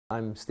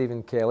I'm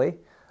Stephen Kelly,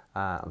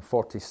 I'm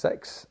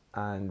 46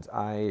 and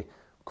I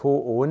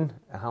co-own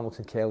a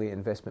Hamilton Kelly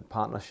Investment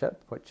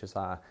Partnership, which is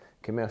a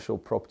commercial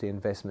property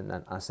investment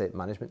and asset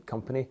management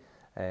company,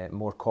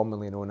 more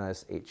commonly known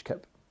as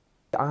HKIP.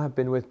 I have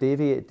been with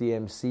Davey at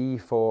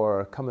DMC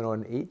for coming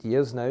on 8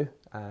 years now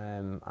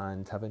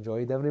and have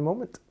enjoyed every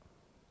moment.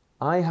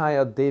 I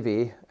hired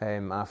Davey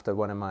after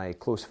one of my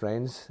close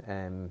friends,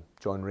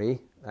 John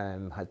Ray,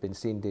 had been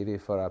seeing Davey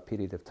for a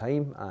period of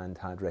time and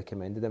had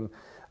recommended him.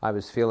 I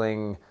was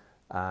feeling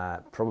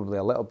probably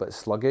a little bit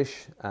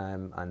sluggish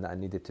and that I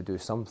needed to do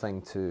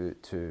something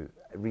to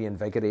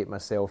reinvigorate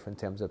myself in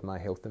terms of my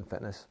health and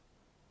fitness.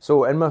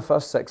 So in my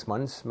first 6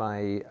 months,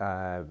 my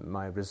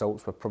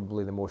results were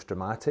probably the most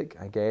dramatic,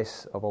 I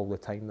guess, of all the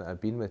time that I've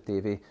been with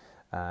Davey.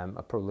 I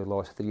probably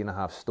lost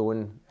 3.5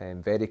 stone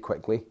very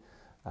quickly.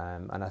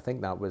 And I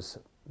think that was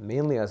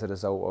mainly as a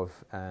result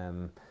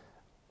of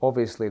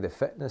obviously the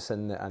fitness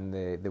and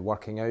the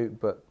working out,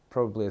 but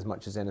probably as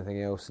much as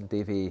anything else,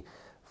 Davey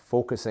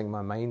focusing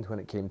my mind when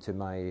it came to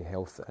my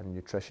health and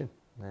nutrition.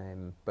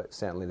 But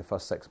certainly the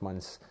first 6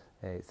 months,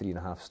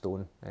 3.5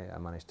 stone I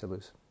managed to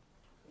lose.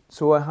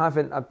 So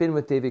I've been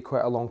with Davey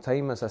quite a long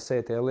time, as I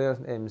said earlier,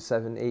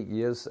 7, 8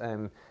 years.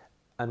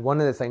 And one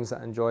of the things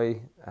that I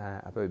enjoy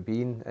about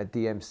being at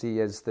DMC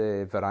is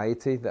the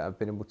variety that I've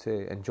been able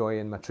to enjoy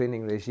in my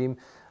training regime.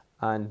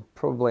 And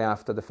probably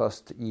after the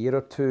first year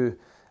or two,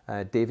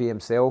 Davey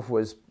himself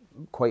was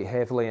quite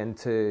heavily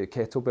into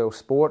kettlebell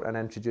sport and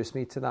introduced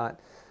me to that,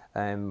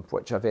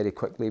 which I very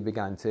quickly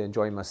began to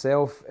enjoy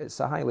myself. It's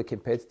a highly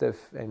competitive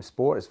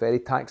sport. It's very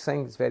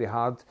taxing. It's very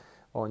hard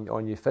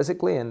on you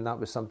physically, and that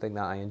was something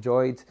that I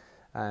enjoyed.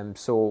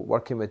 So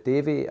working with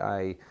Davey,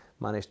 I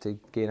managed to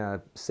gain a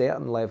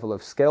certain level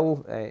of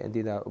skill.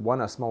 Indeed, I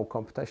won a small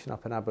competition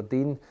up in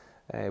Aberdeen,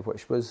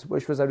 which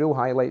was a real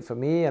highlight for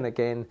me. And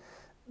again,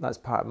 that's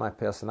part of my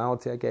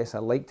personality, I guess. I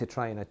like to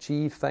try and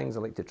achieve things. I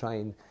like to try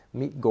and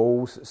meet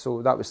goals.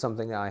 So that was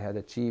something that I had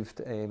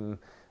achieved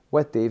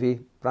with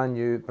Davey. Brand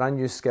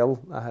new skill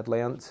I had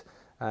learnt.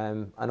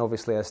 And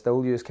obviously I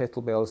still use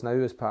kettlebells now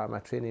as part of my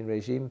training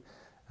regime.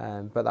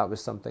 But that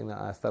was something that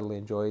I thoroughly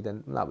enjoyed,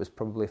 and that was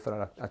probably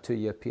for a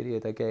 2-year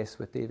period, I guess,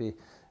 with Davey,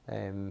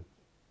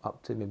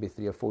 up to maybe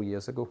 3 or 4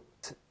 years ago.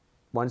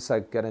 Once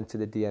I got into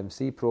the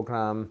DMC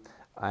programme,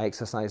 I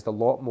exercised a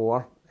lot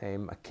more.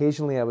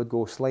 Occasionally I would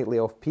go slightly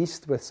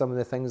off-piste with some of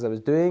the things I was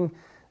doing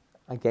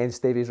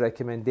against Davey's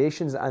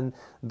recommendations, and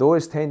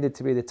those tended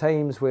to be the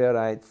times where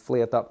I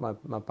flared up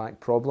my back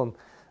problem.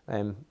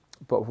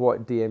 But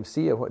what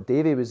DMC, or what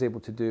Davey was able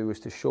to do, was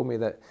to show me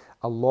that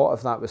a lot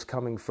of that was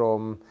coming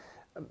from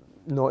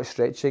not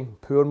stretching,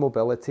 poor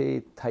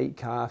mobility, tight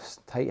calves,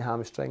 tight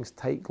hamstrings,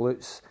 tight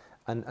glutes,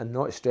 and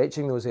not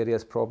stretching those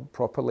areas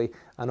properly,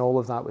 and all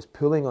of that was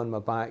pulling on my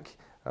back,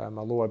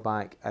 my lower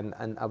back, and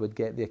I would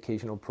get the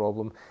occasional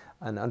problem.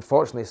 And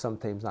unfortunately,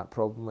 sometimes that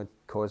problem would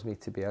cause me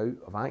to be out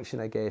of action,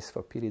 I guess,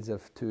 for periods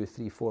of 2,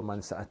 3, 4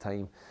 months at a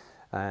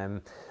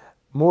time.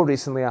 More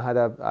recently, I had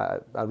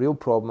a real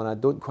problem, and I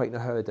don't quite know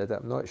how I did it.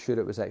 I'm not sure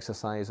it was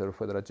exercise or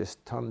whether I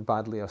just turned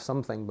badly or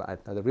something, but I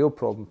had a real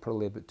problem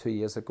probably about 2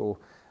 years ago.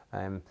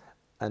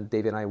 And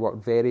Davey and I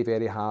worked very,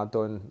 very hard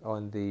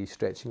on the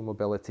stretching and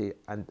mobility,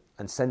 and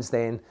since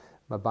then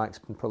my back's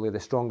been probably the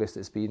strongest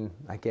it's been,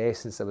 I guess,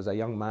 since I was a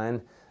young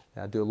man.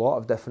 I do a lot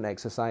of different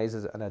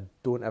exercises and I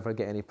don't ever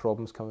get any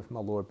problems coming from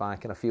my lower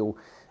back, and I feel,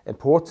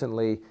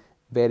 importantly,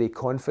 very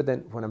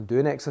confident when I'm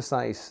doing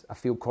exercise. I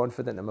feel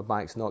confident that my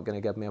back's not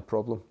going to give me a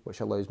problem,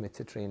 which allows me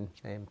to train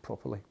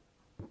properly.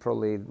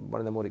 Probably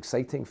one of the more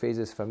exciting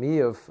phases for me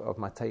of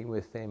my time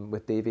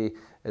with Davey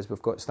is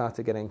we've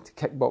started getting to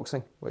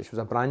kickboxing, which was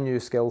a brand new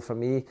skill for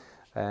me.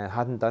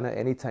 Hadn't done it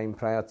any time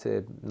prior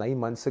to 9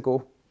 months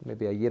ago,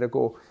 maybe a year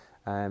ago.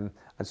 And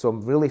so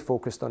I'm really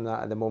focused on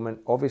that at the moment.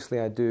 Obviously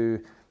I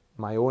do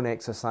my own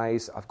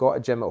exercise. I've got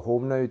a gym at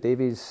home now.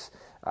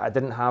 I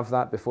didn't have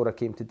that before I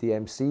came to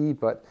DMC,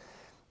 but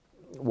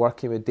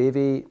working with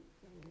Davey,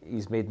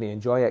 he's made me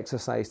enjoy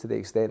exercise to the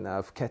extent that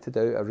I've kitted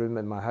out a room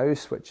in my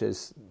house, which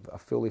is a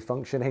fully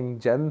functioning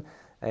gym.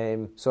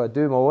 So I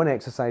do my own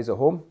exercise at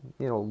home,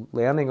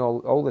 learning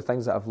all the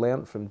things that I've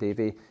learnt from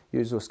Davey,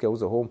 use those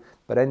skills at home.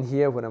 But in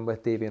here, when I'm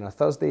with Davey on a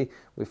Thursday,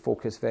 we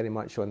focus very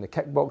much on the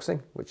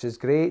kickboxing, which is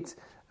great.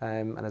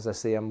 And as I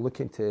say, I'm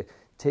looking to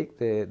take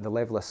the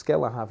level of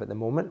skill I have at the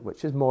moment,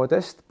 which is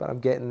modest, but I'm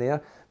getting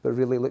there, but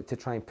really look to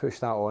try and push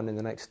that on in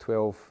the next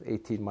 12,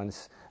 18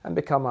 months and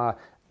become a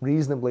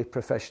reasonably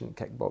proficient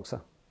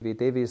kickboxer.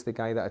 Davey is the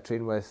guy that I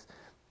train with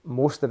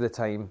most of the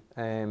time.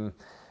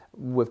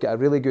 We've got a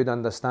really good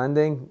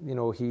understanding.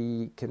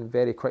 He can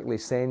very quickly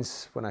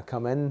sense when I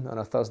come in on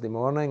a Thursday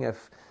morning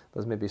if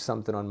there's maybe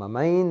something on my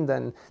mind.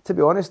 And to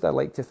be honest, I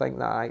like to think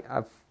that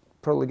I've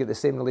probably got the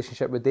same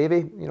relationship with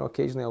Davey.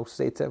 Occasionally I'll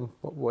say to him,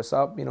 "What's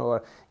up?"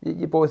 Or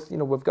you both,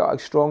 we've got a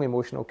strong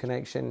emotional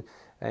connection,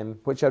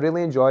 which I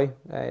really enjoy.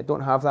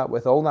 Don't have that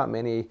with all that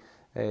many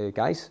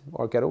guys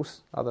or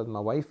girls, other than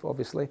my wife,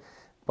 obviously.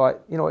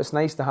 But it's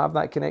nice to have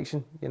that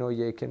connection.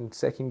 You can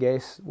second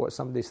guess what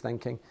somebody's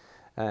thinking.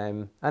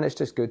 And it's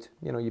just good,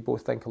 you know, you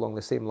both think along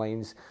the same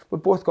lines.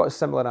 We've both got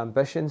similar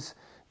ambitions.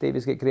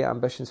 David's got great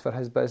ambitions for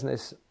his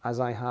business, as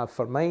I have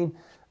for mine.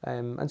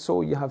 And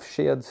so you have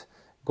shared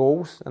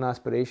goals and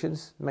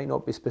aspirations. Might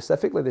not be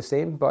specifically the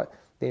same, but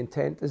the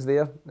intent is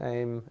there.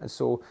 And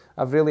so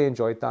I've really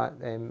enjoyed that.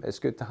 It's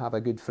good to have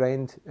a good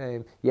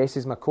friend. Yes,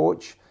 he's my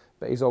coach,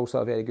 but he's also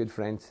a very good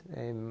friend.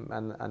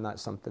 And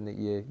that's something that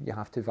you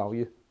have to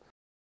value.